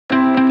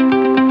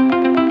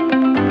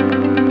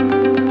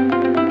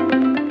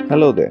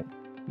Hello there.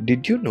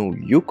 Did you know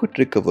you could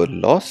recover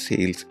lost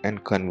sales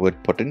and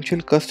convert potential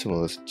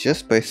customers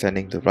just by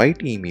sending the right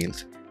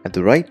emails at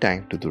the right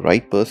time to the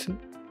right person?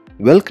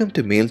 Welcome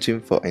to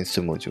MailChimp for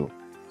Instamojo,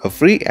 a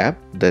free app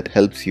that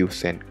helps you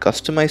send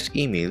customized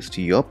emails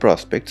to your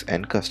prospects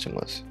and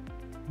customers.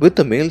 With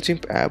the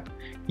MailChimp app,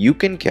 you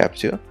can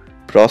capture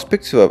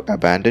prospects who have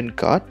abandoned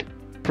cart,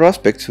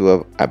 prospects who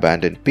have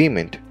abandoned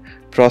payment,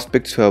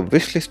 prospects who have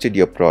wishlisted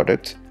your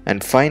products,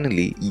 and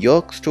finally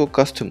your store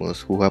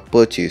customers who have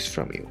purchased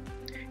from you.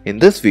 In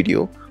this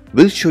video,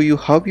 we'll show you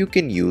how you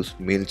can use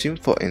MailChimp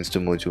for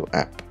Instamojo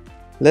app.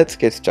 Let's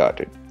get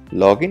started.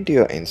 Log into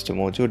your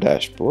Instamojo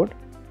dashboard,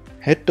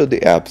 head to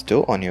the App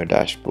Store on your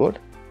dashboard,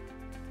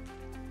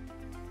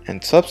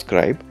 and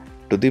subscribe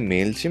to the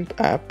MailChimp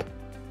app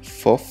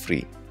for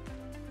free.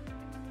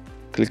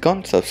 Click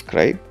on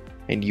subscribe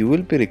and you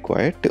will be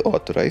required to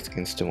authorize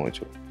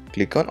Instamojo.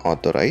 Click on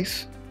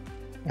authorize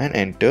and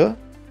enter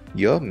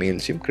your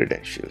MailChimp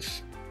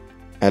credentials.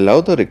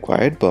 Allow the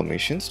required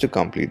permissions to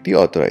complete the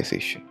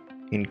authorization.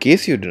 In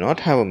case you do not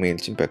have a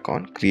MailChimp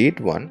account, create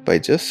one by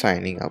just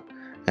signing up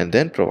and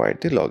then provide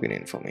the login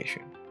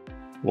information.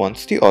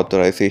 Once the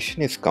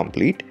authorization is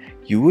complete,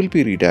 you will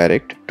be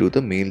redirected to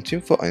the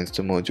MailChimp for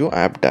Instamojo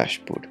app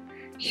dashboard.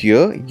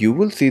 Here you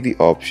will see the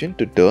option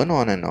to turn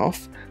on and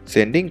off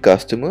sending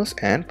customers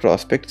and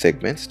prospect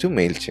segments to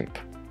MailChimp.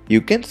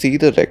 You can see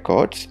the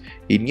records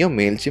in your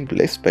MailChimp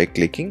list by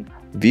clicking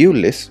View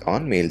List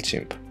on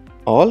MailChimp.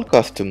 All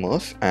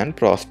customers and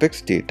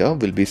prospects data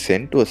will be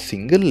sent to a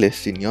single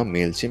list in your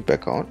MailChimp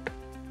account,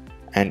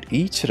 and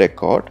each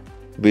record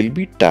will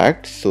be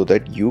tagged so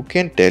that you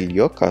can tell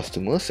your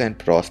customers and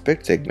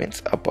prospect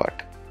segments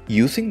apart.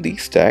 Using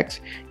these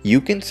tags,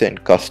 you can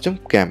send custom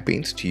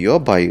campaigns to your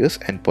buyers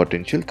and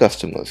potential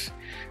customers.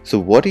 So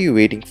what are you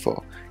waiting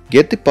for?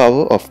 Get the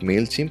power of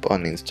MailChimp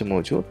on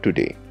Instamojo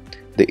today.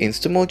 The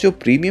Instamojo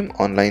premium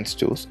online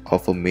stores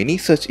offer many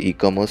such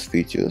e-commerce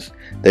features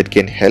that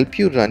can help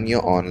you run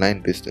your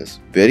online business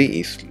very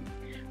easily.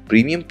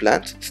 Premium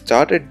plans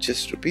start at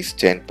just Rs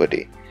 10 per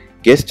day.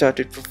 Get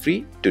started for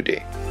free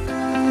today.